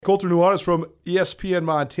Colter Nuanez from ESPN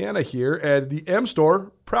Montana here, and the M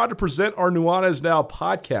Store, proud to present our Nuanez Now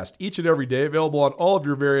podcast each and every day, available on all of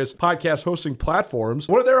your various podcast hosting platforms.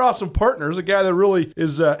 One of their awesome partners, a guy that really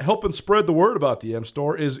is helping spread the word about the M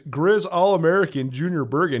Store, is Grizz All-American Junior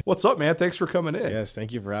Bergen. What's up, man? Thanks for coming in. Yes,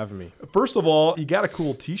 thank you for having me. First of all, you got a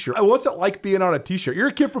cool t-shirt. What's it like being on a t-shirt? You're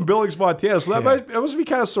a kid from Billings, Montana, so that must be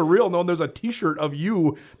kind of surreal knowing there's a t-shirt of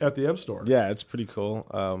you at the M Store. Yeah, it's pretty cool.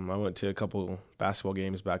 I went to a couple basketball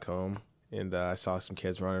games back home, and I saw some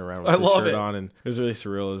kids running around with the shirt on, and it was really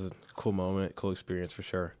surreal. It was a cool moment, cool experience for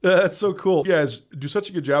sure. That's so cool. You guys do such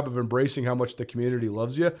a good job of embracing how much the community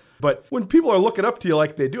loves you. But when people are looking up to you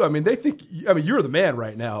like they do, they think, you're the man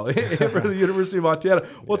right now for the University of Montana.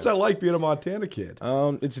 What's that like being a Montana kid?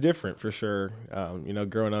 It's different for sure.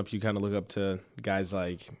 Growing up, you kind of look up to guys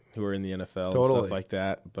like who are in the NFL and stuff like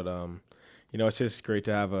that. But, it's just great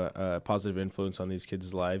to have a positive influence on these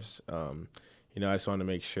kids' lives. I just want to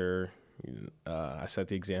make sure I set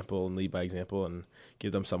the example and lead by example and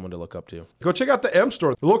give them someone to look up to. Go check out the M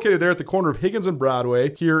Store. They're located there at the corner of Higgins and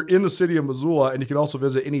Broadway here in the city of Missoula, and you can also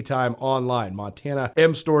visit anytime online,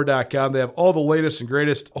 montanamstore.com. They have all the latest and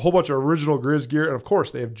greatest, a whole bunch of original Grizz gear, and of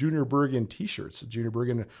course, they have Junior Bergen t-shirts. Junior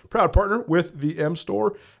Bergen, proud partner with the M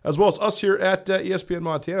Store, as well as us here at ESPN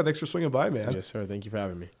Montana. Thanks for swinging by, man. Yes, sir. Thank you for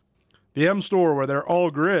having me. The M Store, where they're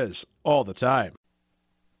all Grizz all the time.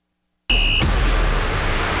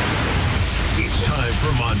 It's time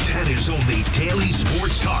for Montana's only daily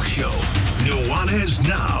sports talk show, Nuanez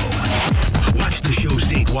Now. Watch the show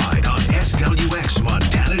statewide on SWX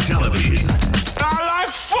Montana Television. I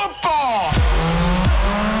like football!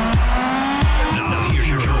 Now here's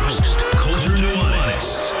your host, Colter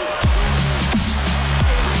Nuanez.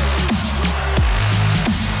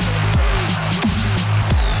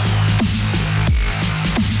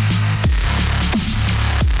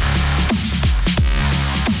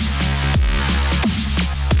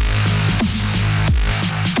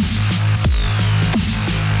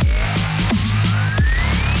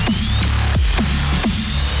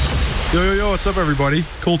 Yo, what's up, everybody?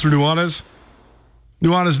 Colter Nuanez.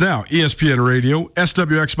 Nuanez Now, ESPN Radio,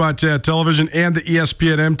 SWX Montana Television, and the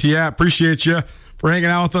ESPN MT app. Appreciate you for hanging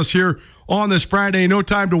out with us here on this Friday. No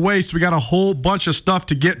time to waste. We got a whole bunch of stuff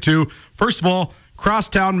to get to. First of all,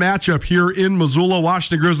 crosstown matchup here in Missoula,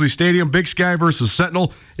 Washington Grizzly Stadium, Big Sky versus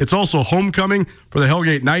Sentinel. It's also homecoming for the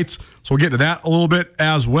Hellgate Knights, so we'll get to that a little bit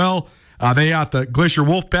as well. They got the Glacier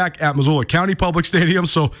Wolfpack at Missoula County Public Stadium.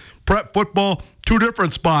 So prep football, two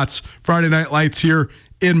different spots, Friday Night Lights here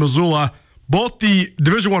in Missoula. Both the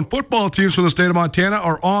Division I football teams from the state of Montana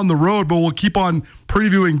are on the road, but we'll keep on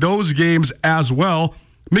previewing those games as well.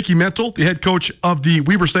 Mickey Mental, the head coach of the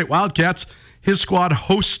Weber State Wildcats, his squad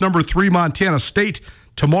hosts number 3 Montana State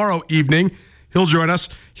tomorrow evening. He'll join us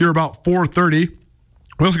here about 4:30.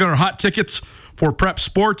 We also got our hot tickets for prep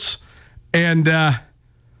sports, and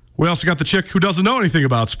we also got the chick who doesn't know anything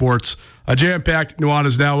about sports. A jam-packed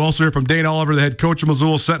Nuanez Now. We'll also hear from Dane Oliver, the head coach of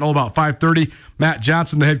Missoula Sentinel, about 5:30. Matt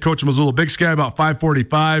Johnson, the head coach of Missoula Big Sky, about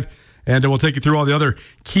 5:45. And we'll take you through all the other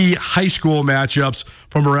key high school matchups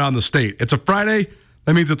from around the state. It's a Friday.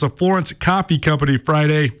 That means it's a Florence Coffee Company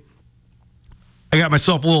Friday. I got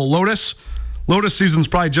myself a little Lotus. Lotus season's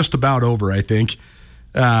probably just about over, I think.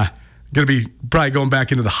 Going to be probably going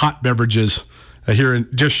back into the hot beverages here in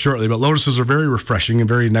just shortly. But Lotuses are very refreshing and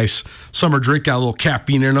very nice summer drink. Got a little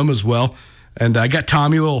caffeine in them as well. And I got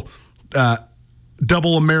Tommy a little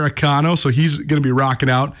double Americano, so he's going to be rocking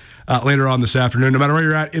out later on this afternoon. No matter where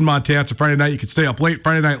you're at in Montana, it's a Friday night. You can stay up late.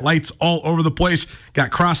 Friday night lights all over the place. Got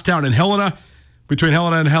Crosstown and Helena, between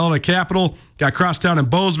Helena and Helena Capital. Got Crosstown and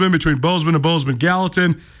Bozeman, between Bozeman and Bozeman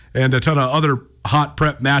Gallatin. And a ton of other hot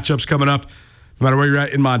prep matchups coming up. No matter where you're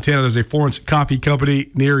at in Montana, there's a Florence Coffee Company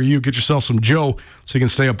near you. Get yourself some Joe so you can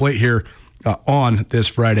stay up late here on this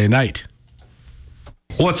Friday night.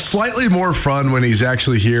 Well, it's slightly more fun when he's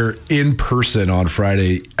actually here in person on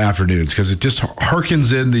Friday afternoons because it just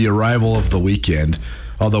harkens in the arrival of the weekend.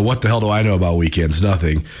 Although, what the hell do I know about weekends?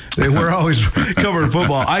 Nothing. We're always covering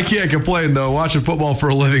football. I can't complain, though. Watching football for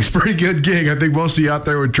a living is a pretty good gig. I think most of you out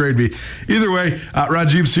there would trade me. Either way,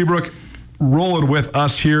 Rajiem Seabrook rolling with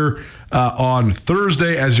us here on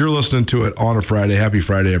Thursday as you're listening to it on a Friday. Happy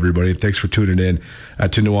Friday, everybody. Thanks for tuning in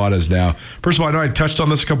to Nuanez Now. First of all, I know I touched on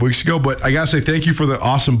this a couple weeks ago, but I got to say thank you for the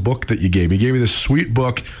awesome book that you gave me. You gave me this sweet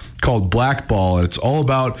book called Blackball, and it's all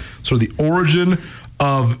about sort of the origin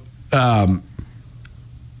of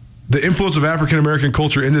the influence of African-American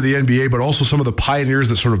culture into the NBA, but also some of the pioneers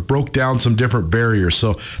that sort of broke down some different barriers.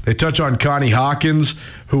 So they touch on Connie Hawkins,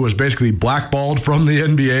 who was basically blackballed from the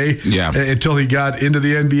NBA until he got into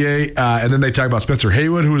the NBA. And then they talk about Spencer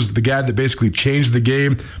Haywood, who was the guy that basically changed the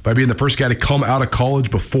game by being the first guy to come out of college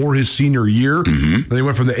before his senior year. Then they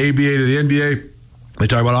went from the ABA to the NBA. They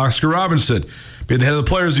talk about Oscar Robinson being the head of the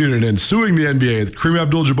players union and suing the NBA, Kareem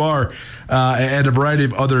Abdul-Jabbar, and a variety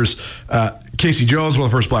of others. Casey Jones, one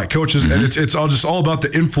of the first black coaches, and it's all about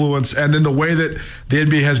the influence and then the way that the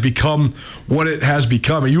NBA has become what it has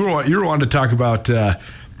become. And you were wanting to talk about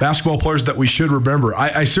basketball players that we should remember.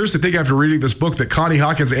 I seriously think after reading this book that Connie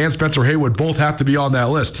Hawkins and Spencer Haywood both have to be on that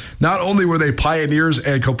list. Not only were they pioneers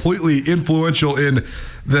and completely influential in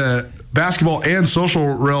the basketball and social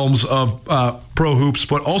realms of pro hoops,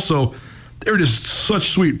 but also they're just such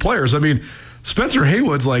sweet players. I mean, Spencer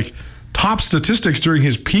Haywood's like top statistics during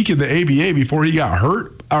his peak in the ABA before he got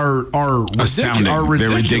hurt are astounding.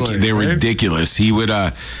 They're ridiculous. He would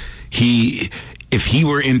if he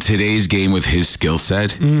were in today's game with his skill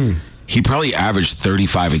set, he probably averaged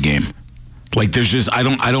 35 a game. Like there's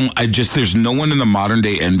no one in the modern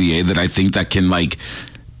day NBA that I think that can like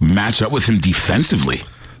match up with him defensively.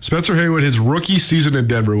 Spencer Haywood, his rookie season in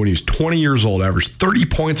Denver when he was 20 years old, averaged 30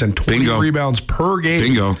 points and 20 rebounds per game.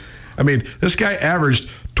 Bingo. I mean, this guy averaged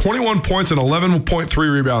 21 points and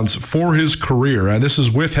 11.3 rebounds for his career. And this is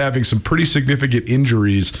with having some pretty significant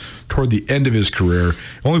injuries toward the end of his career.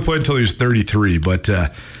 Only played until he was 33.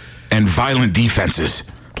 And violent defenses.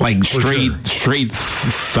 Like straight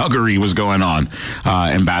thuggery was going on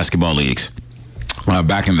in basketball leagues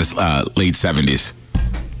back in the late 70s.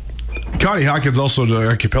 Connie Hawkins also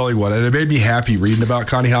a compelling one, and it made me happy reading about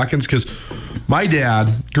Connie Hawkins because my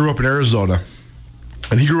dad grew up in Arizona,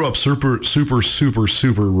 and he grew up super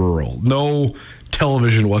rural. No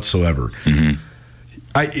television whatsoever.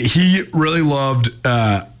 He really loved.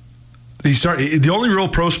 The only real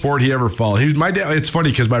pro sport he ever followed. My dad. It's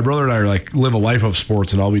funny because my brother and I live a life of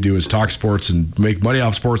sports, and all we do is talk sports and make money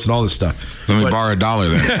off sports and all this stuff. Let me borrow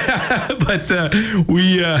 $1 then.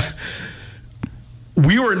 But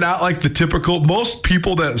we were not like the typical, most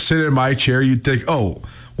people that sit in my chair, you'd think, oh,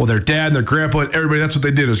 well, their dad and their grandpa and everybody, that's what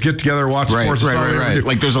they did, was get together and watch sports. Right.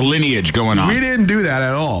 Like there's a lineage going on. We didn't do that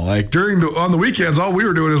at all. Like on the weekends, all we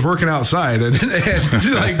were doing is working outside and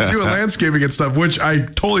like doing landscaping and stuff, which I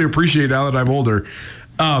totally appreciate now that I'm older.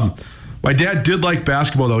 My dad did like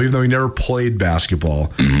basketball, though, even though he never played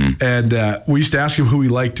basketball. And we used to ask him who he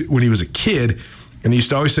liked when he was a kid. And he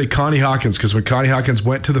used to always say Connie Hawkins, because when Connie Hawkins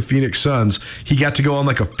went to the Phoenix Suns, he got to go on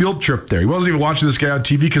like a field trip there. He wasn't even watching this guy on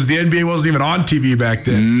TV because the NBA wasn't even on TV back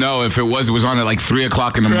then. No, if it was on at like 3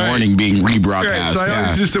 o'clock in the morning being rebroadcast. Right. So I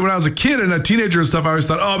always just, when I was a kid and a teenager and stuff, I always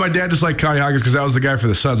thought, oh, my dad just liked Connie Hawkins because that was the guy for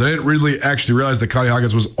the Suns. I didn't really actually realize that Connie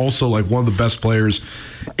Hawkins was also like one of the best players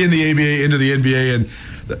in the ABA into the NBA. And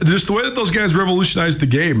just the way that those guys revolutionized the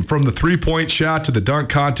game, from the three-point shot to the dunk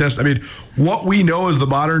contest. I mean, what we know as the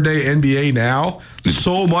modern-day NBA now,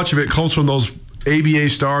 so much of it comes from those ABA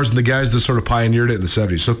stars and the guys that sort of pioneered it in the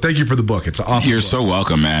 70s. So thank you for the book. It's an awesome You're book. So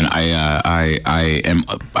welcome, man. I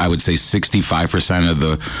would say 65% of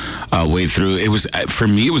the way through. It was, for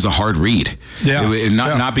me, it was a hard read. Yeah.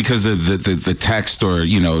 Not because of the text or,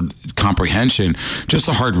 comprehension, just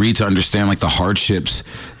a hard read to understand like the hardships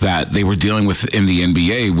that they were dealing with in the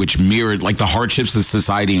NBA, which mirrored like the hardships of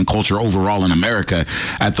society and culture overall in America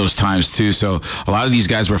at those times too. So a lot of these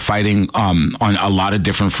guys were fighting on a lot of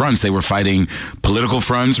different fronts. They were fighting political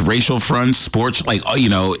fronts, racial fronts, sports,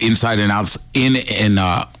 inside and out, in and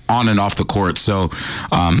on and off the court. So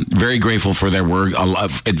very grateful for their work.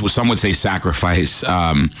 Some would say sacrifice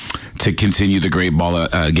to continue the great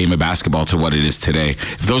game of basketball to what it is today.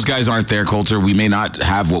 If those guys aren't there, Colter, we may not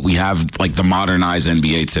have what we have, like the modernized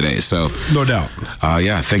NBA today. So no doubt.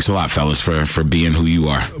 Thanks a lot, fellas, for being who you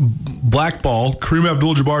are. Black Ball, Kareem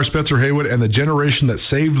Abdul-Jabbar, Spencer Haywood, and the generation that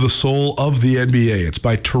saved the soul of the NBA. It's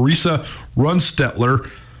by Teresa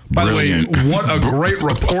Runstetler. By Brilliant. the way, what a great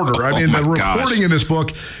reporter. I mean, the reporting in this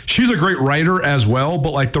book, she's a great writer as well,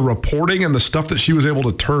 but like the reporting and the stuff that she was able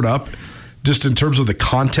to turn up, just in terms of the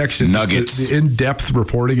context and nuggets, the in-depth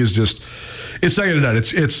reporting is just, it's second to none.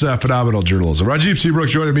 It's phenomenal journalism. Rajiem Seabrook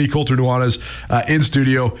joining me, Colter Nuanez, in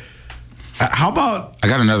studio. How about... I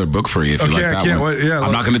got another book for you if you like that one. Wait, yeah,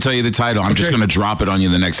 I'm not going to tell you the title. I'm just going to drop it on you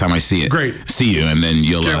the next time I see it. Great. See you, and then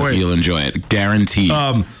you'll enjoy it. Guaranteed.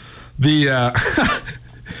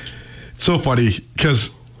 It's so funny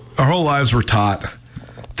because our whole lives were taught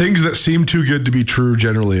things that seem too good to be true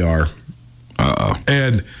generally are.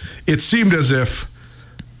 And it seemed as if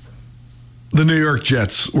the New York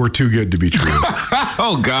Jets were too good to be true.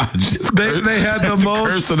 Oh God! They had the most.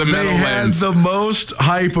 Curse of the they had the most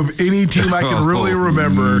hype of any team I can really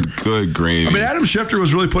remember. Good gravy. I mean, Adam Schefter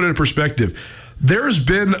was really put it in perspective. There's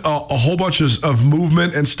been a whole bunch of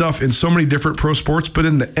movement and stuff in so many different pro sports, but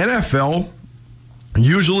in the NFL,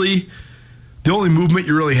 usually the only movement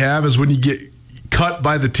you really have is when you get cut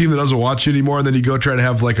by the team that doesn't watch you anymore, and then you go try to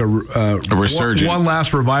have like a resurgence, one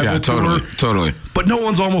last revival tour. Totally. But no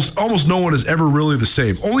one's almost no one is ever really the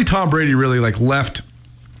same. Only Tom Brady really like left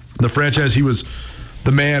the franchise he was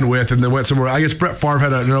the man with, and then went somewhere. I guess Brett Favre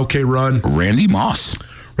had an okay run. Randy Moss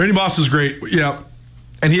is great. Yeah,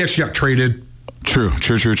 and he actually got traded. True.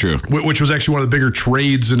 Which was actually one of the bigger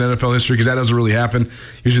trades in NFL history because that doesn't really happen.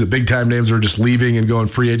 Usually the big time names are just leaving and going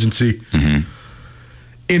free agency. Mm-hmm.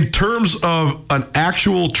 In terms of an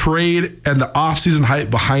actual trade and the offseason hype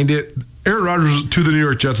behind it, Aaron Rodgers to the New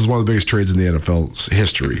York Jets is one of the biggest trades in the NFL's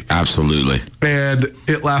history. Absolutely. And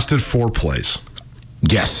it lasted 4 plays.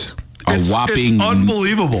 Yes. Whopping it's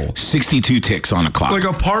unbelievable. 62 ticks on a clock. Like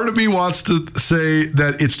a part of me wants to say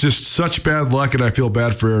that it's just such bad luck and I feel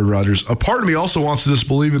bad for Aaron Rodgers. A part of me also wants to just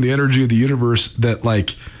believe in the energy of the universe that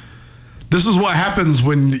like this is what happens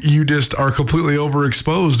when you just are completely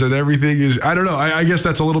overexposed and everything is, I don't know. I guess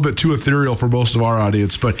that's a little bit too ethereal for most of our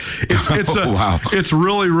audience, but it's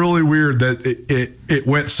really, really weird that it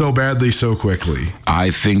went so badly so quickly.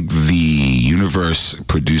 I think the universe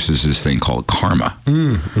produces this thing called karma.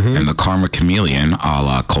 Mm-hmm. And the karma chameleon, a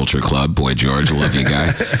la Culture Club, Boy George, love you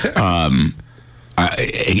guy.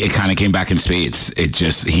 It kind of came back in spades. It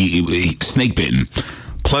just, he snake bitten.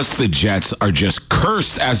 Plus, the Jets are just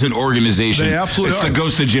cursed as an organization. They absolutely are. It's the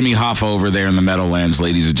ghost of Jimmy Hoffa over there in the Meadowlands,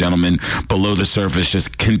 ladies and gentlemen, below the surface,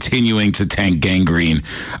 just continuing to tank gangrene.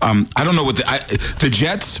 I don't know what the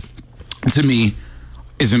Jets, to me,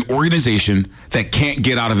 is an organization that can't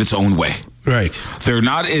get out of its own way. Right. They're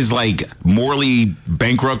not as like morally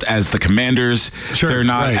bankrupt as the Commanders. Sure, they're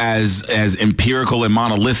not right. as empirical and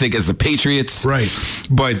monolithic as the Patriots. Right.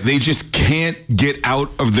 But they just can't get out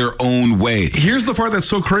of their own way. Here's the part that's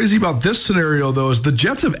so crazy about this scenario, though, is the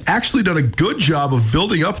Jets have actually done a good job of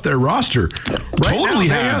building up their roster. Totally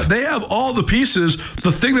have. They have all the pieces.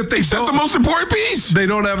 The thing that they Except the most important piece. They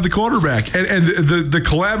don't have the quarterback. And the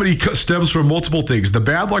calamity stems from multiple things. The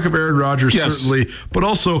bad luck of Aaron Rodgers, yes. certainly, but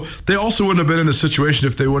also they also wouldn't have been in this situation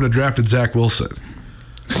if they wouldn't have drafted Zach Wilson.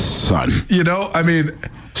 Son. You know, I mean.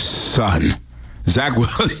 Son. Zach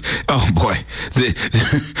Wilson. Oh, boy.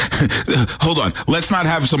 Hold on. Let's not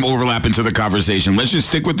have some overlap into the conversation. Let's just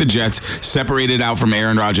stick with the Jets, separate it out from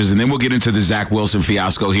Aaron Rodgers, and then we'll get into the Zach Wilson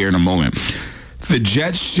fiasco here in a moment. The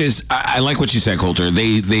Jets just, I like what you said, Colter.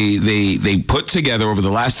 They put together over the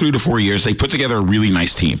last 3 to 4 years, they put together a really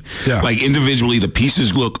nice team. Yeah. Like individually, the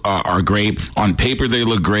pieces are great. On paper, they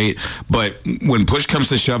look great. But when push comes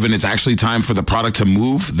to shove and it's actually time for the product to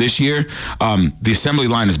move this year, the assembly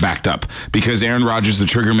line is backed up because Aaron Rodgers, the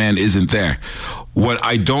trigger man, isn't there. What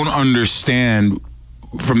I don't understand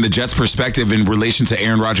from the Jets' perspective in relation to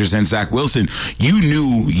Aaron Rodgers and Zach Wilson, you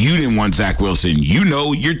knew you didn't want Zach Wilson. You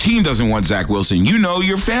know your team doesn't want Zach Wilson. You know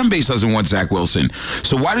your fan base doesn't want Zach Wilson.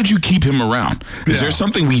 So why did you keep him around? Is there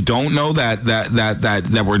something we don't know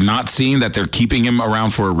that we're not seeing, that they're keeping him around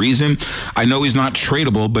for a reason? I know he's not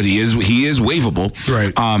tradable, but he is waivable.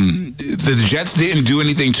 Right. The Jets didn't do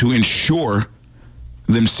anything to ensure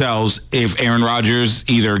themselves if Aaron Rodgers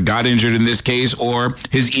either got injured in this case or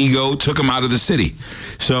his ego took him out of the city.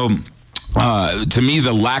 So to me,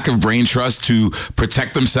 the lack of brain trust to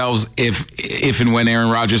protect themselves if and when Aaron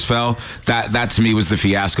Rodgers fell, that to me was the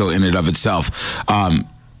fiasco in and of itself.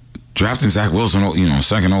 Drafting Zach Wilson,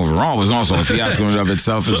 second overall was also a fiasco in and of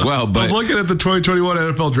itself as well. But I'm looking at the 2021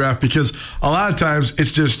 NFL draft because a lot of times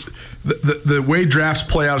it's just the way drafts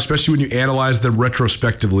play out, especially when you analyze them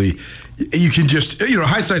retrospectively. You can just,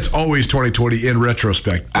 hindsight's always 20/20 in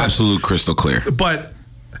retrospect. Absolute crystal clear. But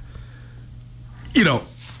you're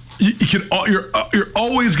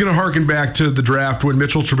always going to harken back to the draft when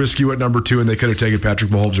Mitchell Trubisky went number 2 and they could have taken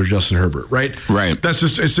Patrick Mahomes or Justin Herbert, right? Right.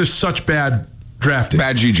 It's just such bad drafting.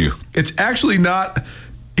 Bad juju. It's actually not.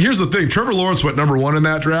 Here's the thing. Trevor Lawrence went number 1 in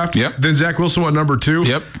that draft. Yep. Then Zach Wilson went number 2.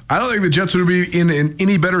 Yep. I don't think the Jets would be in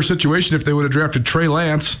any better situation if they would have drafted Trey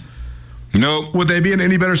Lance. Nope. Would they be in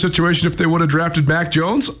any better situation if they would have drafted Mac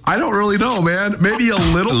Jones? I don't really know, man. Maybe a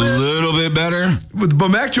little bit. A little bit better. But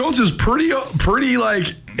Mac Jones is pretty like...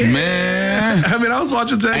 Man. I mean, I was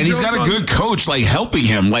watching Zach Jones. And he's got a good coach, helping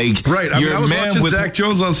him. Right. I was watching Zach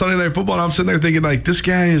Jones on Sunday Night Football, and I'm sitting there thinking, this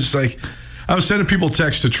guy is like... I was sending people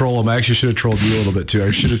texts to troll him. I actually should have trolled you a little bit, too.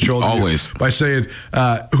 I should have trolled Always. you by saying,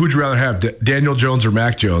 who'd you rather have, Daniel Jones or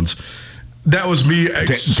Mac Jones? That was me.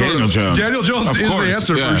 Daniel Jones. Daniel Jones is the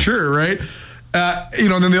answer for sure, right?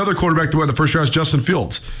 And then the other quarterback that went in the first round is Justin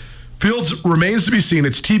Fields. Fields remains to be seen.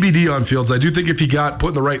 It's TBD on Fields. I do think if he got put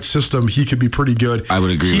in the right system, he could be pretty good. I would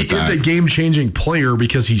agree with that. He is a game-changing player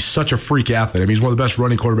because he's such a freak athlete. I mean, he's one of the best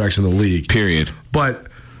running quarterbacks in the league. Period. But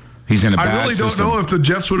he's in a bad I really system. don't know if the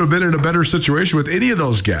Jets would have been in a better situation with any of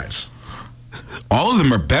those guys. All of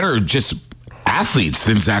them are better just athletes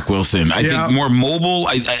than Zach Wilson. I think more mobile.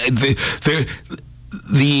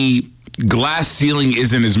 The glass ceiling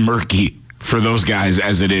isn't as murky for those guys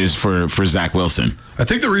as it is for Zach Wilson. I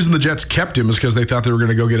think the reason the Jets kept him is because they thought they were going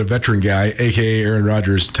to go get a veteran guy, a.k.a. Aaron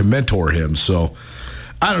Rodgers, to mentor him. So,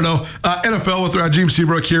 I don't know. NFL with Rajiem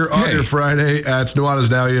Seabrook here on your Friday. It's Nuanez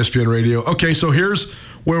Now, ESPN Radio. Okay, so here's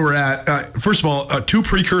where we're at. First of all, two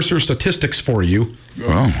precursor statistics for you.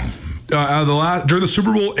 Oh. During the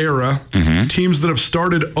Super Bowl era, teams that have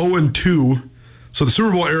started 0-2. So the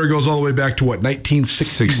Super Bowl era goes all the way back to,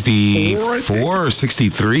 1964 or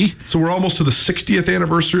 63? So we're almost to the 60th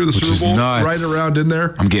anniversary of the Super Bowl. Nuts. Right around in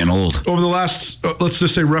there. I'm getting old. Over the last, let's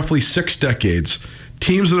just say roughly 6 decades,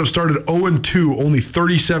 teams that have started 0-2, only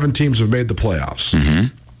 37 teams have made the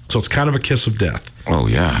playoffs. So it's kind of a kiss of death. Oh,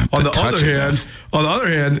 yeah. On the other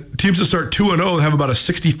hand, teams that start 2-0 have about a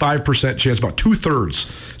 65% chance, about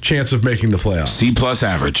 2/3 chance of making the playoffs. C+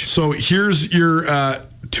 average. So here's your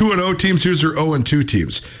 2-0 teams. Here's your 0-2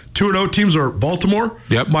 teams. 2-0 teams are Baltimore,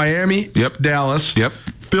 Miami, Dallas,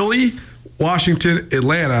 Philly, Washington,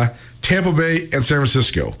 Atlanta, Tampa Bay, and San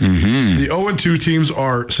Francisco. The 0-2 teams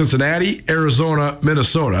are Cincinnati, Arizona,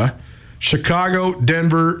 Minnesota, Chicago,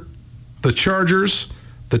 Denver, the Chargers,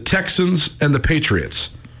 the Texans, and the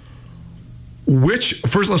Patriots.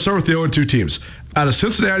 First, let's start with the 0-2 teams. Out of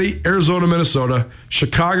Cincinnati, Arizona, Minnesota,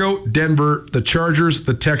 Chicago, Denver, the Chargers,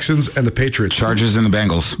 the Texans, and the Patriots. Chargers and the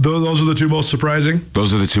Bengals. Those are the two most surprising?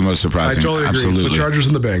 Those are the two most surprising. I totally agree. Absolutely. It's the Chargers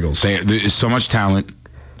and the Bengals. There's so much talent,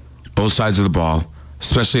 both sides of the ball,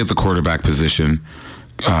 especially at the quarterback position.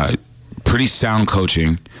 Pretty sound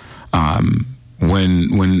coaching.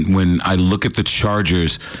 When I look at the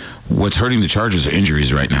Chargers, what's hurting the Chargers are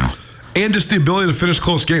injuries right now. And just the ability to finish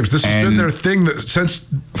close games. This has been their thing since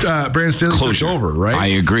Brandon Staley took over, right? I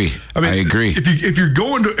agree. I agree. If you're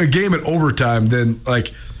going to a game at overtime, then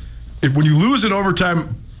when you lose in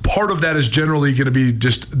overtime, part of that is generally going to be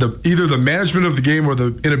just either the management of the game or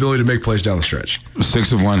the inability to make plays down the stretch.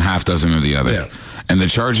 6 of one, half dozen of the other. Yeah. And the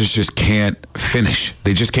Chargers just can't finish.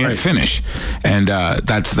 They just can't finish. And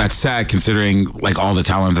that's sad considering all the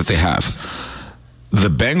talent that they have. The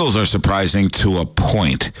Bengals are surprising to a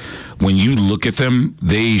point. When you look at them,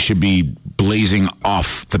 they should be blazing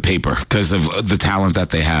off the paper because of the talent that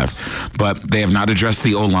they have. But they have not addressed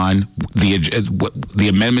the O-line. The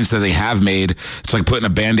amendments that they have made, it's like putting a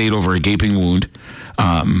Band-Aid over a gaping wound.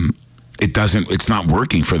 It's not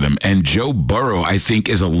working for them. And Joe Burrow, I think,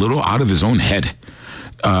 is a little out of his own head.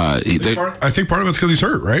 I think part of it's because he's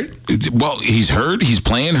hurt, right? Well, he's hurt. He's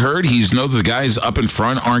playing hurt. He knows the guys up in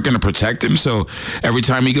front aren't going to protect him. So every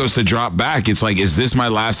time he goes to drop back, it's like, is this my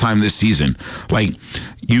last time this season?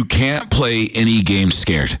 You can't play any game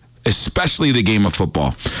scared, especially the game of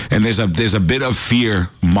football. And there's a bit of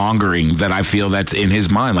fear mongering that I feel that's in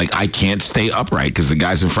his mind. I can't stay upright because the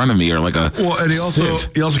guys in front of me are like a and he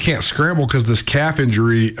also can't scramble because this calf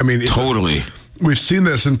injury. I mean, totally. We've seen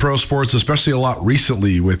this in pro sports, especially a lot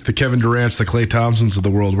recently with the Kevin Durant's, the Klay Thompsons of the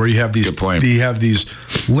world, where you have these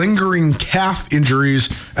lingering calf injuries,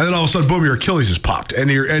 and then all of a sudden, boom, your Achilles is popped, and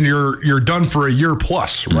you're done for a year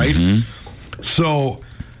plus, right? So,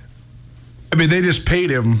 I mean, they just paid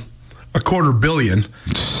him $250 million.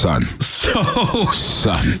 Son. So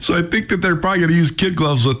I think that they're probably going to use kid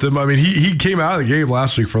gloves with him. I mean, he came out of the game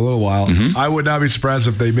last week for a little while. I would not be surprised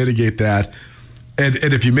if they mitigate that. And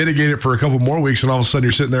if you mitigate it for a couple more weeks and all of a sudden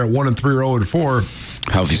you're sitting there at 1-3 or 0-4.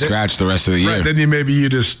 Healthy scratch the rest of the year. Right, then you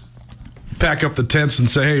just pack up the tents and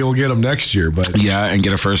say, hey, we'll get them next year. But and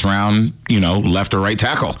get a first round, left or right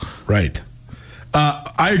tackle. Right.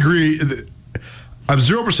 I agree. I'm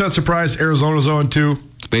 0% surprised Arizona's 0-2.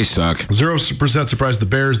 They suck. 0% surprised the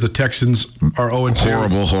Bears, the Texans are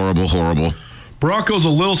 0-2. Horrible. Broncos a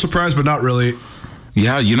little surprised, but not really.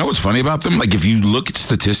 Yeah, you know what's funny about them? If you look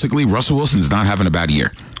statistically, Russell Wilson's not having a bad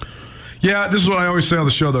year. Yeah, this is what I always say on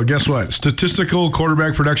the show, though. Guess what? Statistical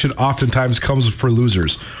quarterback production oftentimes comes for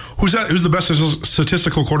losers. Who's the best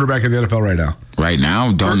statistical quarterback in the NFL right now? Right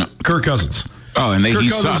now? Kirk Cousins. Oh, and he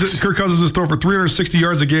sucks. Kirk Cousins is throwing for 360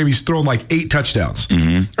 yards a game. He's thrown 8 touchdowns.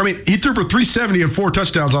 I mean, he threw for 370 and 4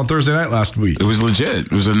 touchdowns on Thursday night last week. It was legit.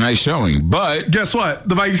 It was a nice showing. But guess what?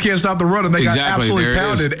 The Vikings can't stop the run, and they got absolutely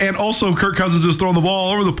pounded. And also, Kirk Cousins is throwing the ball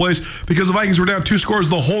all over the place because the Vikings were down 2 scores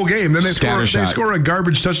the whole game. Then they score a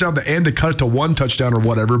garbage touchdown at the end to cut it to 1 touchdown or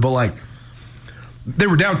whatever. But They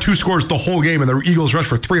were down 2 scores the whole game, and the Eagles rushed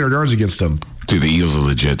for 300 yards against them. Dude, the Eagles are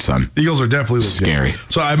legit, son. The Eagles are definitely legit. Scary.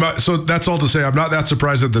 So that's all to say. I'm not that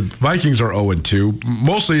surprised that the Vikings are 0-2.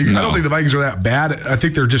 Mostly, no. I don't think the Vikings are that bad. I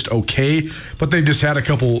think they're just okay, but they've just had a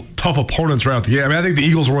couple tough opponents right out the game. I mean, I think the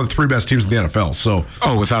Eagles are one of the 3 best teams in the NFL. So,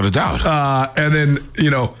 without a doubt. And then,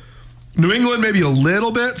 New England maybe a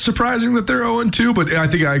little bit surprising that they're 0-2, but I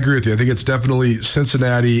think I agree with you. I think it's definitely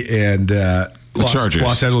Cincinnati and the Chargers.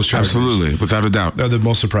 Los Angeles Chargers. Absolutely, without a doubt. They're the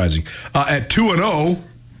most surprising. At 2-0,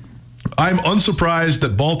 I'm unsurprised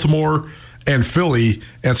that Baltimore and Philly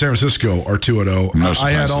and San Francisco are 2-0. No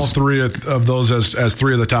I had all 3 of those as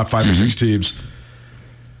 3 of the top 5 or 6 teams.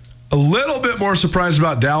 A little bit more surprised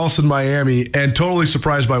about Dallas and Miami, and totally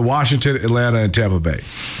surprised by Washington, Atlanta, and Tampa Bay.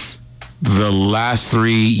 The last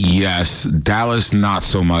 3, yes. Dallas, not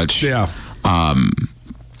so much. Yeah.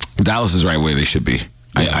 Dallas is right where they should be.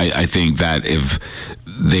 I think that if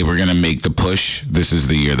they were going to make the push, this is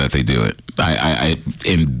the year that they do it.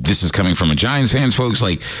 And this is coming from a Giants fans, folks.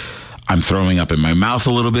 Like, I'm throwing up in my mouth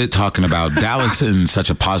a little bit talking about Dallas in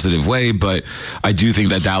such a positive way, but I do think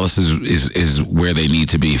that Dallas is where they need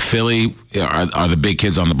to be. Philly are the big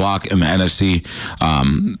kids on the block in the NFC,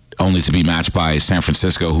 only to be matched by San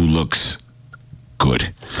Francisco, who looks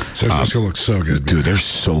good. San Francisco looks so good. Dude, they're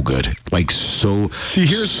so good. Like, so good.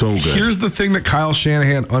 Here's the thing that Kyle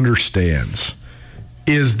Shanahan understands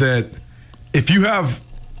is that if you have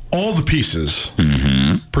all the pieces,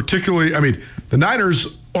 particularly, I mean, the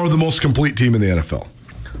Niners are the most complete team in the NFL.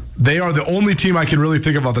 They are the only team I can really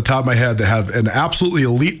think of off the top of my head that have an absolutely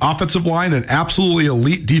elite offensive line, an absolutely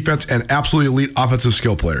elite defense, and absolutely elite offensive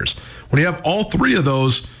skill players. When you have all 3 of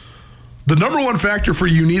those, the number one factor for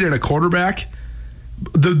you need in a quarterback,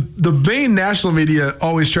 the main national media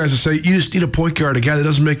always tries to say you just need a point guard, a guy that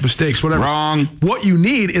doesn't make mistakes, whatever. Wrong. What you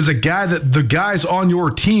need is a guy that the guys on your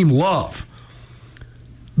team love.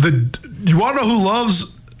 You want to know who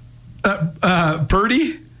loves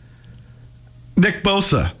Purdy? Nick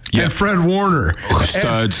Bosa and Fred Warner.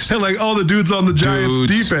 Studs. And like all the dudes on the Giants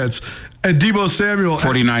defense. And Deebo Samuel.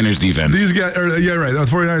 49ers defense. These guys, the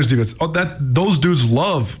 49ers defense. Those dudes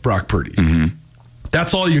love Brock Purdy.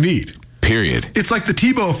 That's all you need. Period. It's like the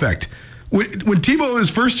Tebow effect. When Tebow in his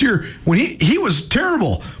first year, when he was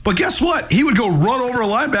terrible, but guess what? He would go run over a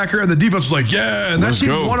linebacker, and the defense was like, yeah, and that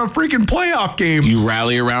team won a freaking playoff game. You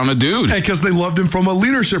rally around a dude. Because they loved him from a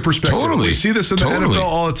leadership perspective. Totally. We see this in the NFL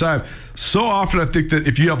all the time. So often I think that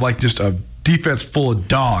if you have like just a defense full of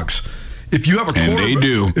dogs, if you have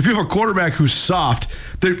a quarterback who's soft,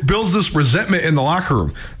 that builds this resentment in the locker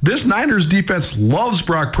room. This Niners defense loves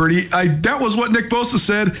Brock Purdy. That was what Nick Bosa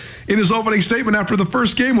said in his opening statement after the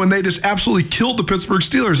first game when they just absolutely killed the Pittsburgh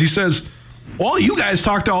Steelers. He says, all you guys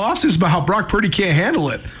talked all offseason about how Brock Purdy can't handle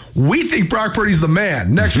it. We think Brock Purdy's the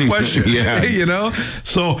man. Next question.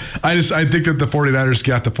 So I think that the 49ers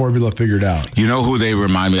got the formula figured out. You know who they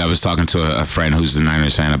remind me? I was talking to a friend who's a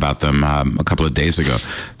Niners fan about them a couple of days ago.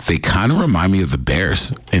 They kind of remind me of the Bears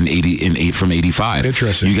from 85.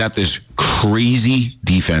 Interesting. You got this crazy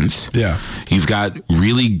defense. Yeah. You've got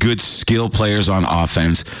really good skill players on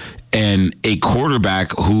offense and a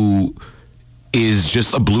quarterback who is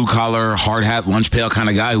just a blue-collar, hard-hat, lunch-pail kind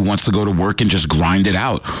of guy who wants to go to work and just grind it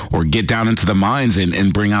out or get down into the mines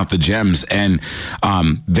and bring out the gems. And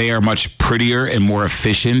they are much prettier and more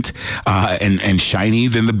efficient and shiny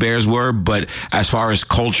than the Bears were. But as far as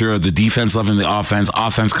culture, the defense loving the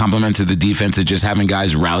offense complemented the defense and just having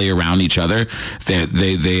guys rally around each other,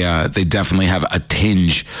 they definitely have a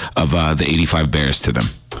tinge of the 85 Bears to them.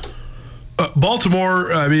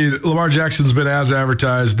 Baltimore, I mean, Lamar Jackson's been as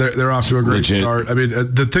advertised. They're off to a great start. I mean,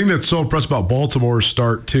 the thing that's so impressed about Baltimore's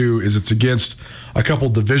start, too, is it's against a couple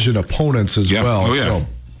division opponents as well. Oh, yeah. So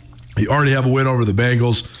you already have a win over the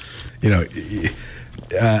Bengals.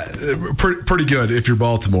 Pretty good if you're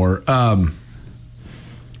Baltimore.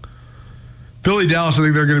 Philly, Dallas, I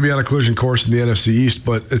think they're going to be on a collision course in the NFC East,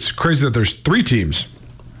 but it's crazy that there's 3 teams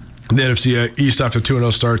in the NFC East after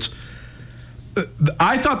 2-0 starts.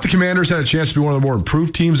 I thought the Commanders had a chance to be one of the more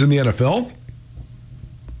improved teams in the NFL,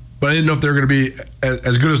 but I didn't know if they were going to be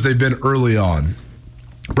as good as they've been early on.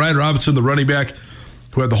 Brian Robinson, the running back,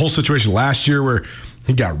 who had the whole situation last year where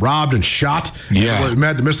he got robbed and shot. Yeah. And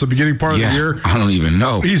had to miss the beginning part of the year. I don't even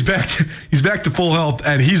know. He's back to full health,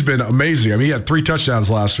 and he's been amazing. I mean, he had 3 touchdowns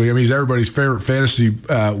last week. I mean, he's everybody's favorite fantasy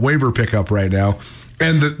waiver pickup right now.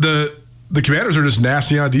 And the Commanders are just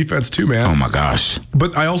nasty on defense too, man. Oh, my gosh.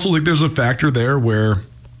 But I also think there's a factor there where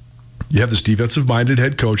you have this defensive-minded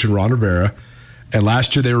head coach in Ron Rivera, and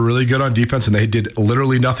last year they were really good on defense, and they did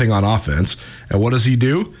literally nothing on offense. And what does he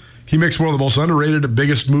do? he makes one of the most underrated and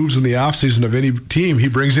biggest moves in the offseason of any team. He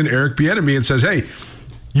brings in Eric Bieniemy and says, hey,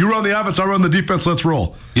 you run the offense, I'll run the defense, let's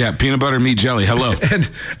roll. Yeah, peanut butter, meat, jelly, hello. And,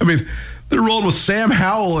 I mean, they're rolling with Sam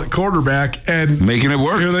Howell at quarterback and making it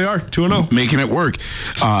work. Here they are, 2-0. Making it work.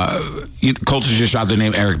 Colter just dropped the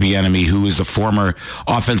name Eric Bieniemy, who is the former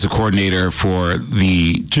offensive coordinator for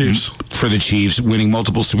the Chiefs, winning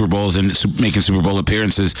multiple Super Bowls and making Super Bowl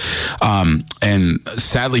appearances. And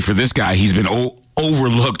sadly for this guy, he's been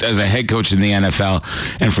overlooked as a head coach in the NFL.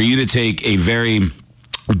 And for you to take a very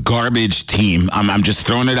garbage team, I'm just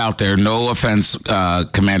throwing it out there, no offense,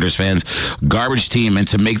 Commanders fans, garbage team, and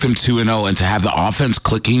to make them 2-0 and to have the offense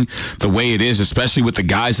clicking the way it is, especially with the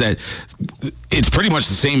guys that it's pretty much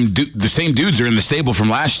the same dudes are in the stable from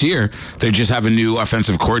last year. They just have a new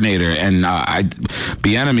offensive coordinator. And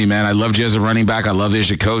Bieniemy, man, I loved you as a running back. I love you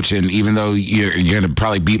as a coach. And even though you're going to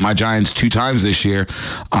probably beat my Giants 2 times this year,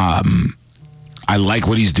 I like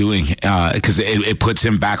what he's doing because it puts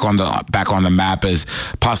him back on the map as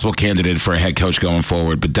possible candidate for a head coach going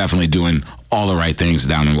forward, but definitely doing all the right things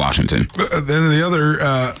down in Washington. Then the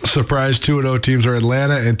other surprise 2-0 teams are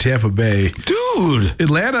Atlanta and Tampa Bay. Dude,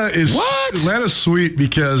 Atlanta's sweet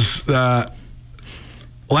because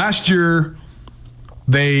last year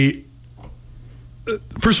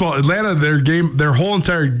first of all, Atlanta, their whole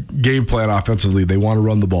entire game plan offensively, they want to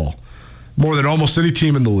run the ball more than almost any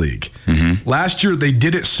team in the league. Mm-hmm. Last year, they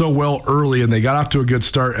did it so well early, and they got off to a good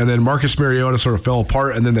start, and then Marcus Mariota sort of fell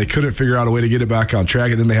apart, and then they couldn't figure out a way to get it back on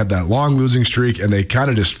track, and then they had that long losing streak, and they kind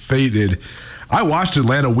of just faded. I watched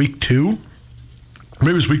Atlanta week 2,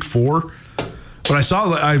 maybe it was week 4, but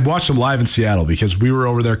I watched them live in Seattle because we were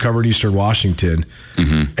over there covering Eastern Washington,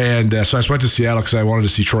 mm-hmm. and so I just went to Seattle because I wanted to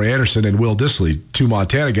see Troy Anderson and Will Dissly, 2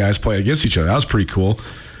 Montana guys, play against each other. That was pretty cool.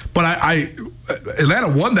 But Atlanta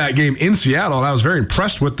won that game in Seattle, and I was very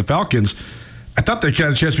impressed with the Falcons. I thought they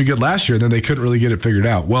had a chance to be good last year, and then they couldn't really get it figured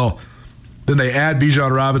out. Well, then they add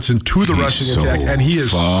Bijan Robinson to the rushing attack, and he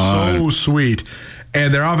is so sweet.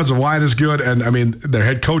 And their offensive line is good, and, I mean, their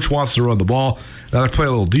head coach wants to run the ball. Now they play a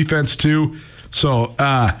little defense, too. So,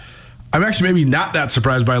 I'm actually maybe not that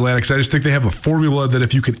surprised by Atlanta because I just think they have a formula that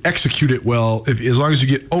if you can execute it well, as long as you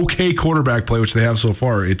get okay quarterback play, which they have so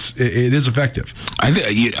far, it is effective.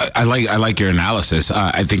 I like your analysis.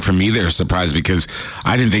 I think for me they're surprised because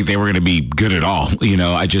I didn't think they were going to be good at all.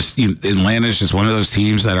 Atlanta is just one of those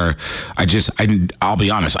teams that are. I'll be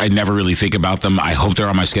honest. I never really think about them. I hope they're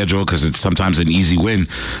on my schedule because it's sometimes an easy win.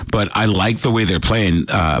 But I like the way they're playing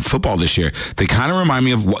football this year. They kind of remind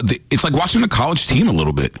me of it's like watching a college team a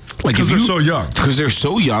little bit. Like because they're so young. Because they're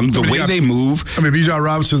so young, the way they move. I mean, Bijan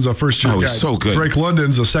Robinson's a first-year guy. So good. Drake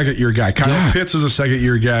London's a second-year guy. Kyle Pitts is a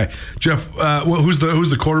second-year guy. Jeff, who's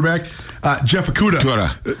the quarterback? Jeff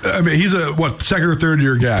Okudah. I mean, he's a second or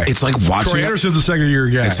third-year guy. It's like watching. Troy Anderson's a second-year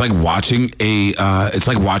guy. It's like watching it's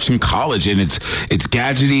like watching college, and it's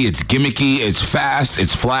gadgety, it's gimmicky, it's fast,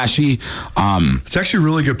 it's flashy. It's actually a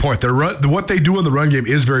really good point. What they do in the run game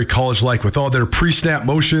is very college-like with all their pre-snap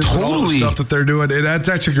motions, and all the stuff that they're doing. That's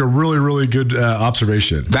actually a really, really good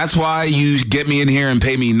observation. That's why you get me in here and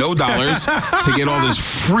pay me no dollars to get all this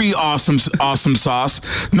free awesome sauce.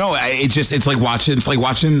 No, it's like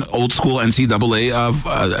watching old school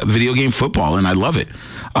NCAA video game football, and I love it.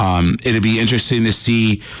 It'd be interesting to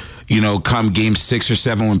see, come game 6 or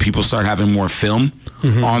 7 when people start having more film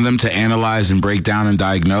on them to analyze and break down and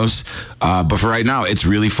diagnose. But for right now, it's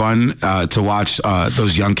really fun to watch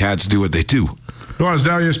those young cats do what they do. Nuanez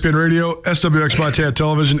Now, ESPN Radio, SWX Montana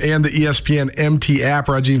Television, and the ESPN MT app.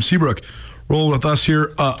 Rajiem Seabrook rolling with us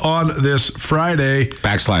here on this Friday.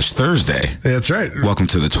 /Thursday. That's right. Welcome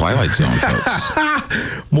to the Twilight Zone,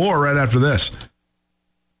 folks. More right after this.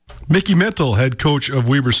 Mickey Mental, head coach of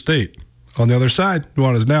Weber State. On the other side,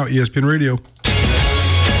 Nuanez Now, ESPN Radio.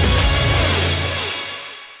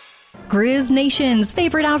 Grizz Nation's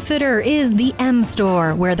favorite outfitter is the M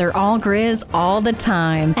Store, where they're all Grizz all the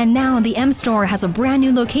time. And now the M Store has a brand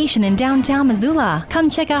new location in downtown Missoula. Come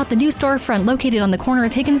check out the new storefront located on the corner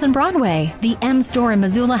of Higgins and Broadway. The M Store in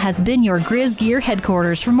Missoula has been your Grizz gear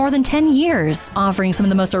headquarters for more than 10 years, offering some of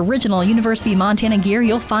the most original University of Montana gear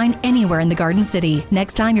you'll find anywhere in the Garden City.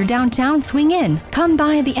 Next time you're downtown, swing in. Come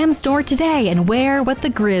by the M Store today and wear what the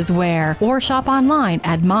Grizz wear, or shop online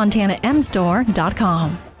at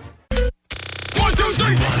montanamstore.com.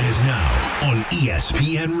 Nuanez Now on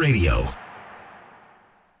ESPN Radio.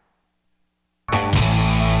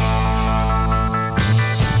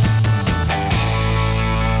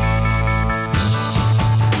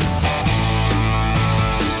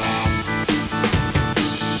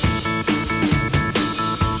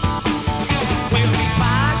 We'll be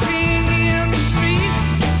fighting in the streets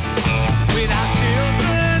with our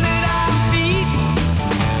children at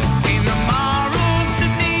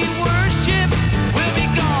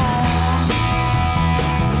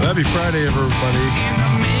Friday, everybody.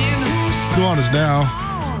 Nuanez Now,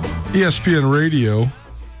 ESPN Radio.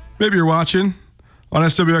 Maybe you're watching on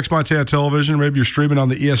SWX Montana Television. Maybe you're streaming on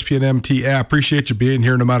the ESPN MT app. Appreciate you being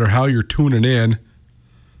here no matter how you're tuning in.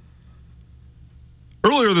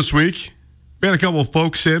 Earlier this week, we had a couple of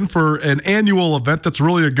folks in for an annual event that's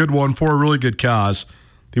really a good one for a really good cause.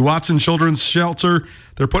 The Watson Children's Shelter,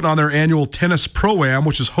 they're putting on their annual tennis pro-am,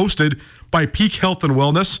 which is hosted by Peak Health and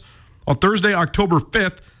Wellness. On Thursday, October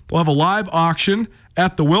 5th, they'll have a live auction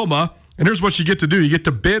at the Wilma. And here's what you get to do. You get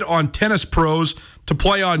to bid on tennis pros to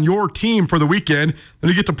play on your team for the weekend. Then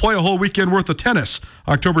you get to play a whole weekend worth of tennis,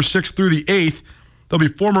 October 6th through the 8th. There'll be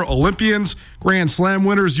former Olympians, Grand Slam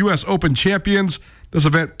winners, U.S. Open champions. This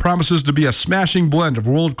event promises to be a smashing blend of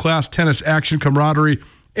world-class tennis action, camaraderie,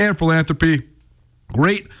 and philanthropy.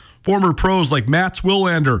 Great former pros like Mats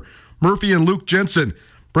Willander, Murphy and Luke Jensen,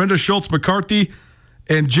 Brenda Schultz-McCarthy,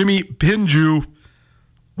 and Jimmy Pinju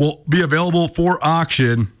will be available for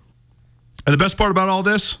auction. And the best part about all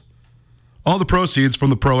this, all the proceeds from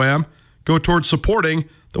the Pro-Am go towards supporting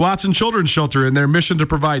the Watson Children's Shelter in their mission to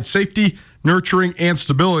provide safety, nurturing, and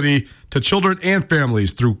stability to children and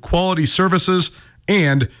families through quality services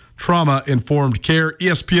and trauma-informed care.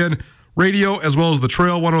 ESPN Radio, as well as the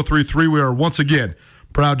Trail 103.3, we are once again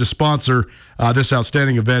proud to sponsor this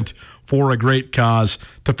outstanding event for a great cause.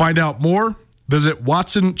 To find out more, visit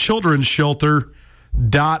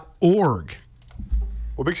watsonchildrensshelter.org.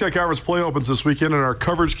 Well, Big Sky Conference play opens this weekend, and our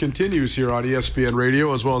coverage continues here on ESPN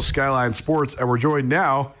Radio as well as Skyline Sports. And we're joined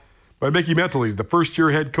now by Mickey Mental. He's the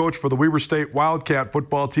first-year head coach for the Weber State Wildcat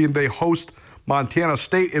football team. They host Montana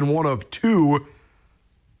State in one of two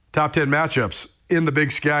top 10 matchups in the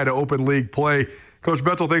Big Sky to open league play. Coach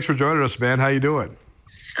Mental, thanks for joining us, man. How you doing?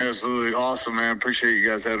 Absolutely awesome, man. Appreciate you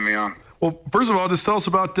guys having me on. Well, first of all, just tell us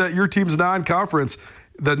about your team's non-conference.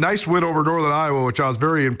 The nice win over Northern Iowa, which I was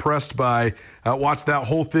very impressed by. Watched that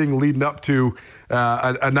whole thing leading up to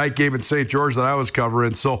a night game in St. George that I was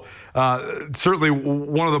covering. So certainly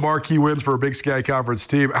one of the marquee wins for a Big Sky Conference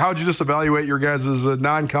team. How would you just evaluate your guys'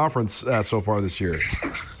 non-conference so far this year?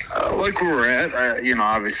 Like where we're at,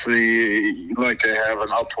 obviously you like to have an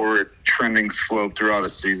upward trending slope throughout a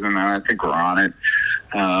season, and I think we're on it.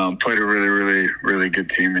 Played a really, really, really good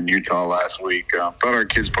team in Utah last week. Thought our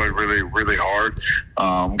kids played really, really hard.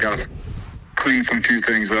 Got to clean some few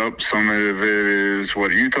things up. Some of it is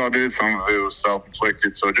what Utah did. Some of it was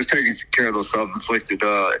self-inflicted. So just taking care of those self-inflicted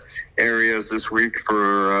areas this week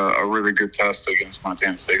for a really good test against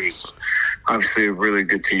Montana State. It was obviously a really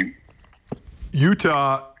good team.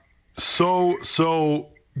 Utah, so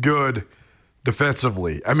good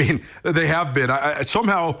defensively. I mean, they have been. I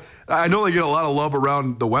know they get a lot of love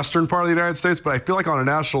around the western part of the United States, but I feel like on a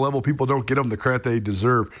national level, people don't get them the credit they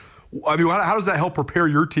deserve. I mean, how does that help prepare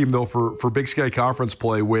your team, though, for Big Sky Conference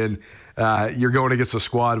play when you're going against a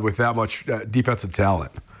squad with that much defensive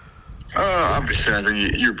talent? Obviously, I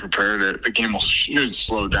think you're prepared. The game should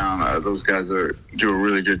slow down. Those guys do a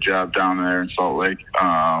really good job down there in Salt Lake.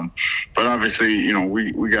 But obviously,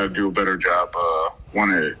 we got to do a better job.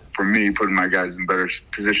 For me, putting my guys in better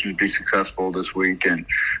position to be successful this week, and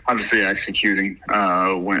obviously executing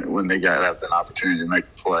when they have an opportunity to make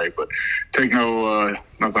a play. But take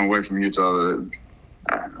nothing away from Utah.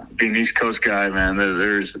 Being an East Coast guy, man,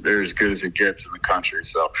 they're as good as it gets in the country.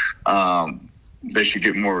 So. They should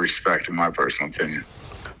get more respect, in my personal opinion.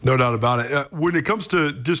 No doubt about it. When it comes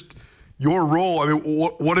to just your role, I mean,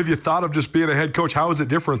 what have you thought of just being a head coach? How is it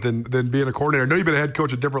different than being a coordinator? I know you've been a head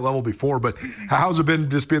coach at a different level before, but how's it been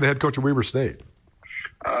just being the head coach at Weber State?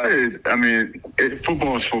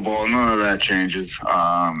 Football is football. None of that changes.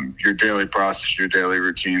 Your daily process, your daily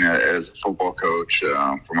routine as a football coach,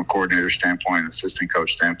 from a coordinator standpoint, assistant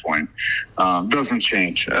coach standpoint, doesn't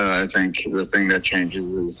change. I think the thing that changes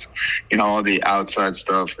is, all the outside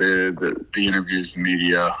stuff, the interviews, the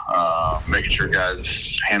media, making sure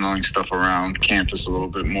guys handling stuff around campus a little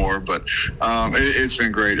bit more. But it's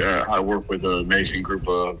been great. I work with an amazing group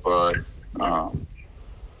of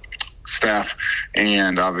staff,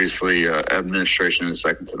 and obviously administration is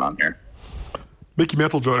second to none here. Mickey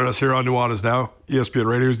Mental joining us here on Nuanez Now, ESPN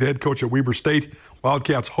Radio. He's the head coach at Weber State.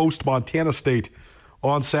 Wildcats host Montana State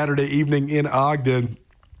on Saturday evening in Ogden.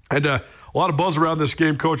 And a lot of buzz around this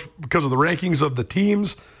game, Coach, because of the rankings of the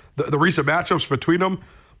teams, the recent matchups between them.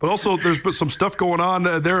 But also there's some stuff going on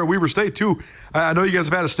there at Weber State, too. I know you guys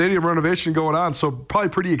have had a stadium renovation going on, so probably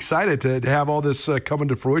pretty excited to have all this coming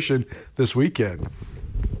to fruition this weekend.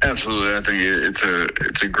 Absolutely. I think it's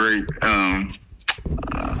a great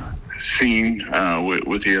scene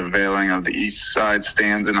with the unveiling of the east side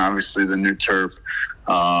stands and obviously the new turf.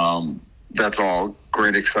 that's all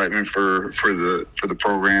great excitement for the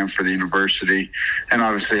program, for the university, and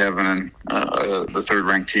obviously having the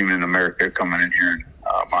third-ranked team in America coming in here in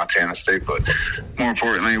Montana State. But more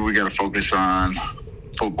importantly, we got to focus on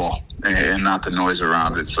football and not the noise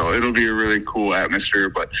around it. So it'll be a really cool atmosphere,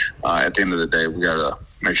 but at the end of the day, we got to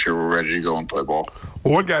make sure we're ready to go and play ball.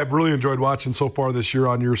 Well, one guy I've really enjoyed watching so far this year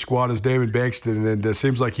on your squad is David Bankston, and it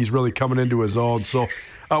seems like he's really coming into his own. So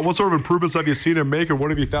what sort of improvements have you seen him make, or what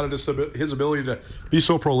have you thought of his ability to be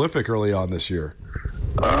so prolific early on this year?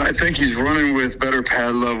 I think he's running with better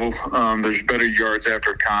pad level. There's better yards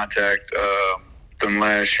after contact than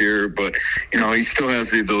last year, but he still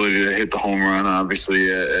has the ability to hit the home run,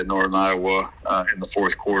 obviously at Northern Iowa in the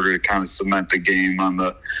fourth quarter to kind of cement the game on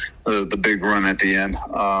the big run at the end.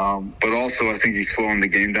 But also I think he's slowing the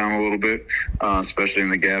game down a little bit, especially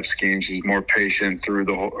in the gap schemes. He's more patient through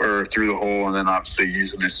the hole, and then obviously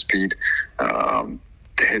using his speed to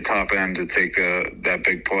hit top end to take that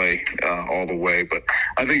big play all the way. But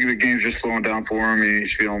I think the game's just slowing down for him, and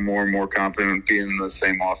he's feeling more and more confident being in the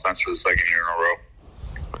same offense for the second year in a row.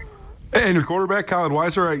 And your quarterback, Colin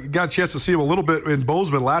Weiser, I got a chance to see him a little bit in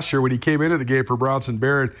Bozeman last year when he came into the game for Bronson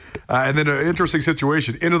Barron. And then an interesting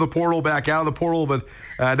situation, into the portal, back out of the portal, but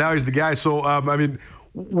now he's the guy. So,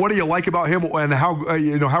 what do you like about him, and how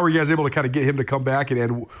how are you guys able to kind of get him to come back,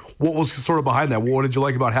 and what was sort of behind that? What did you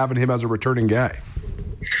like about having him as a returning guy?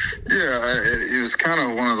 Yeah, it was kind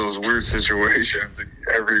of one of those weird situations.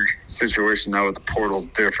 Every situation now with the portal is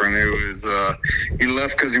different. It was he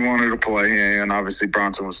left because he wanted to play, and obviously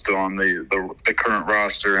Bronson was still on the current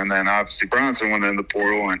roster. And then obviously Bronson went in the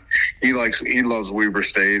portal, and he loves Weber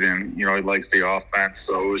State, and he likes the offense,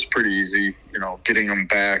 so it was pretty easy, getting him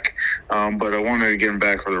back. But I wanted to get him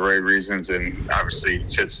back for the right reasons, and obviously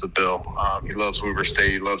he fits the bill. He loves Weber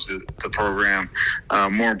State. He loves the program.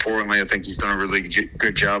 More importantly, I think he's done a really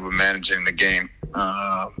good job of managing the game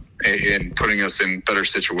and putting us in better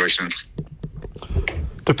situations.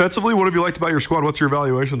 Defensively, what have you liked about your squad? What's your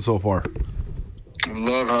evaluation so far?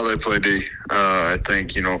 Love how they play D. I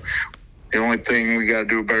think, the only thing we got to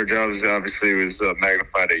do a better job is obviously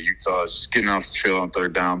magnified at Utah. It's just getting off the field on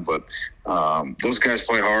third down. But those guys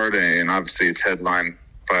play hard, and obviously it's headlined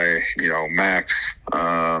by, Max,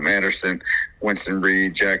 Anderson, Winston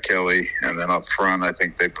Reed, Jack Kelly, and then up front, I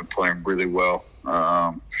think they've been playing really well.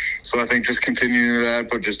 So I think just continuing that,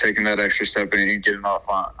 but just taking that extra step and getting off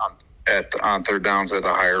on third downs at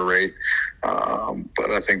a higher rate.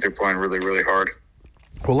 But I think they're playing really, really hard.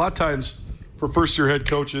 Well, a lot of times for first-year head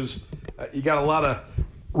coaches, you got a lot of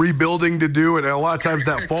rebuilding to do, and a lot of times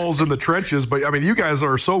that falls in the trenches. But, you guys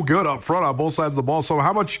are so good up front on both sides of the ball. So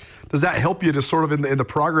how much does that help you to sort of in the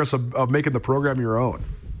progress of making the program your own?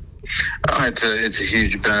 It's a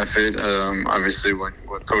huge benefit. Obviously, when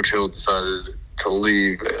Coach Hill decided to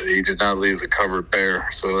leave, he did not leave the cupboard bare,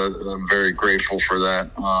 so I'm very grateful for that.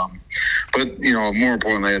 But more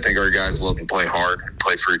importantly, I think our guys love to play hard and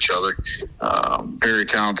play for each other. Very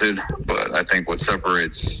talented, but I think what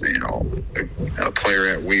separates a player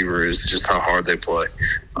at Weaver is just how hard they play.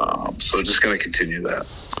 So just got to continue that.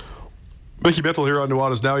 Mickey Mental here on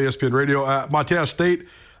Nuanez Now, ESPN Radio. Montana State,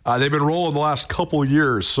 they've been rolling the last couple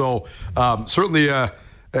years, so certainly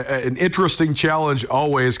an interesting challenge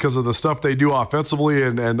always because of the stuff they do offensively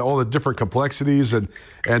and all the different complexities. And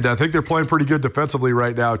I think they're playing pretty good defensively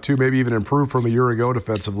right now, too, maybe even improved from a year ago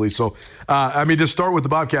defensively. So, to start with the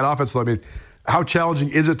Bobcat offense, how challenging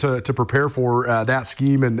is it to prepare for that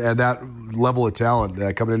scheme and that level of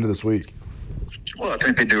talent coming into this week? Well, I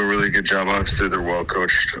think they do a really good job. Obviously, they're well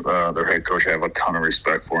coached. Their head coach, I have a ton of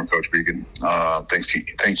respect for him. Coach Beacon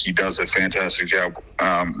think he does a fantastic job.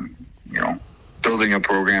 Building a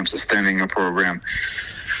program, sustaining a program.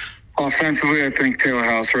 Offensively, I think Taylor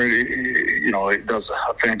House, he does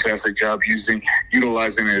a fantastic job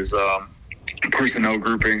utilizing his personnel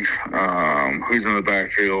groupings, who's in the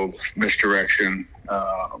backfield, misdirection,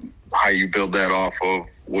 how you build that off of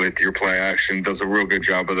with your play action. Does a real good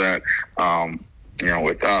job of that.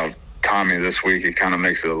 Without Tommy this week, it kind of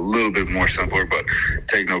makes it a little bit more simpler, but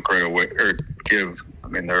take no credit or give.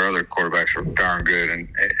 Their other quarterbacks are darn good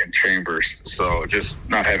and Chambers. So just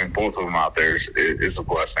not having both of them out there is a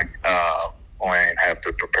blessing. Only have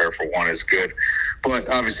to prepare for one is good. But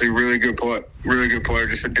obviously really good player,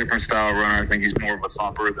 just a different style runner. I think he's more of a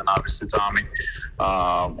thumper than obviously Tommy.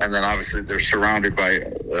 And then obviously they're surrounded by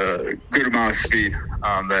a good amount of speed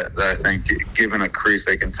that I think given a crease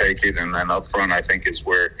they can take it. And then up front I think is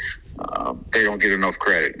where they don't get enough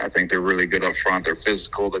credit. I think they're really good up front. They're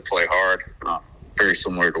physical. They play hard. Very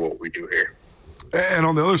similar to what we do here. And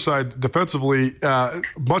on the other side, defensively,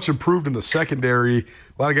 much improved in the secondary.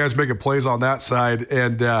 A lot of guys making plays on that side.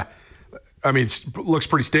 And I mean, looks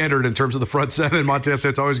pretty standard in terms of the front seven. Montana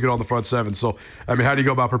State's always good on the front seven. So, I mean, how do you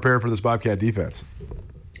go about preparing for this Bobcat defense?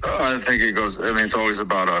 I think it's always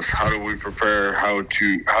about us. How do we prepare? How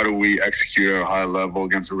do we execute at a high level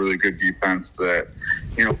against a really good defense that,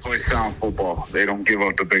 plays sound football? They don't give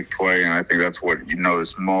up the big play, and I think that's what you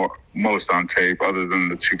notice most on tape, other than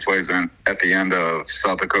the 2 plays at the end of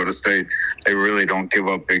South Dakota State. They really don't give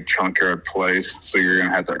up big chunk yard plays, so you're going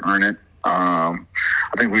to have to earn it. I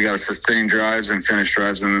think we got to sustain drives and finish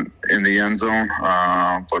drives in the end zone,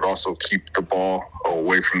 but also keep the ball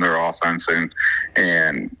away from their offense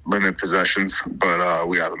and limit possessions. But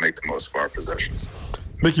we got to make the most of our possessions.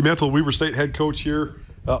 Mickey Mental, Weber State head coach here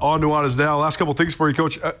on Nuanez Now. Last couple of things for you,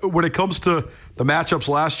 Coach. When it comes to the matchups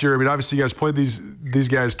last year, I mean, obviously you guys played these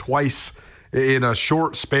guys twice in a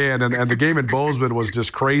short span, and the game in Bozeman was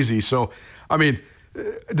just crazy. So, I mean,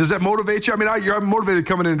 does that motivate you? I mean, I'm motivated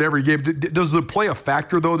coming into every game. Does the play a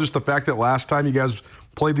factor, though, just the fact that last time you guys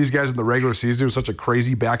played these guys in the regular season, it was such a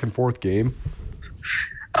crazy back-and-forth game?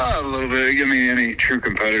 A little bit. I mean, any true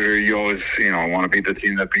competitor, you always, want to beat the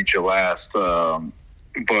team that beat you last. But,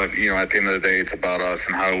 at the end of the day, it's about us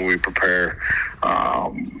and how do we prepare,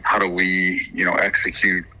 how do we,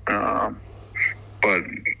 execute. But,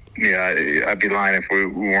 yeah, I'd be lying if we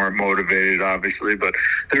weren't motivated, obviously. But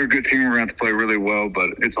they're a good team. We're going to have to play really well,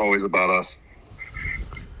 but it's always about us.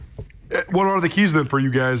 What are the keys then for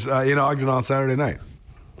you guys in Ogden on Saturday night?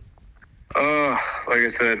 Like I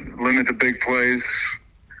said, limit the big plays,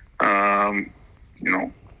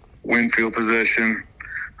 win field position.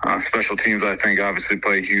 Special teams, I think, obviously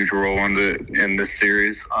play a huge role in this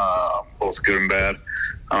series, both good and bad.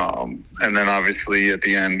 And then, obviously, at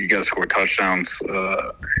the end, you got to score touchdowns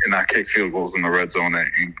and not kick field goals in the red zone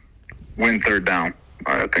and win third down.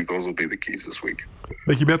 I think those will be the keys this week.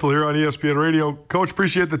 Mickey Mental here on ESPN Radio. Coach,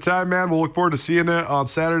 appreciate the time, man. We'll look forward to seeing you on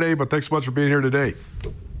Saturday, but thanks so much for being here today.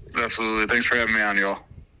 Absolutely. Thanks for having me on, y'all.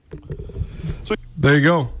 So there you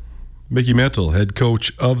go. Mickey Mental, head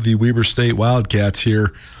coach of the Weber State Wildcats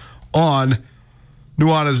here on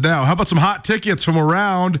Nuanez Now. How about some hot tickets from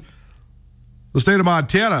around the state of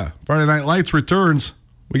Montana? Friday Night Lights returns.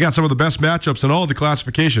 We got some of the best matchups in all of the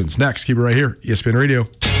classifications. Next, keep it right here, ESPN Radio.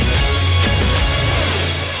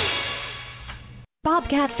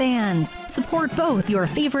 Bobcat fans, support both your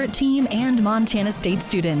favorite team and Montana State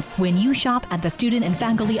students. When you shop at the student and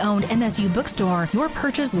faculty-owned MSU bookstore, your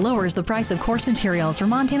purchase lowers the price of course materials for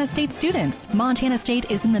Montana State students. Montana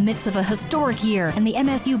State is in the midst of a historic year, and the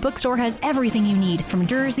MSU bookstore has everything you need, from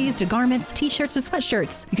jerseys to garments, t-shirts to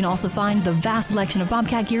sweatshirts. You can also find the vast selection of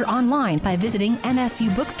Bobcat gear online by visiting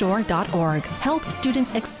msubookstore.org. Help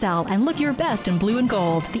students excel and look your best in blue and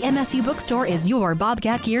gold. The MSU bookstore is your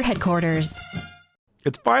Bobcat gear headquarters.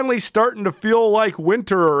 It's finally starting to feel like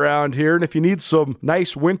winter around here, and if you need some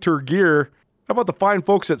nice winter gear, how about the fine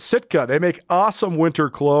folks at Sitka? They make awesome winter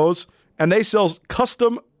clothes, and they sell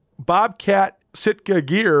custom Bobcat Sitka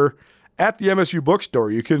gear at the MSU bookstore.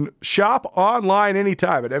 You can shop online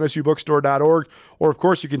anytime at msubookstore.org, or of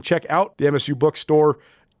course you can check out the MSU bookstore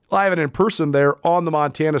live and in person there on the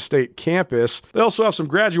Montana State campus. They also have some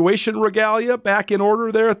graduation regalia back in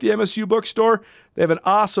order there at the MSU bookstore. They have an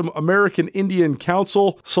awesome American Indian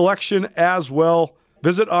Council selection as well.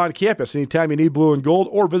 Visit on campus anytime you need blue and gold,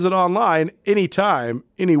 or visit online anytime,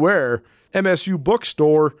 anywhere,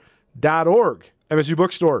 msubookstore.org. MSU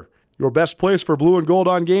Bookstore, your best place for blue and gold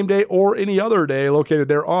on game day or any other day, located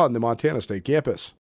there on the Montana State campus.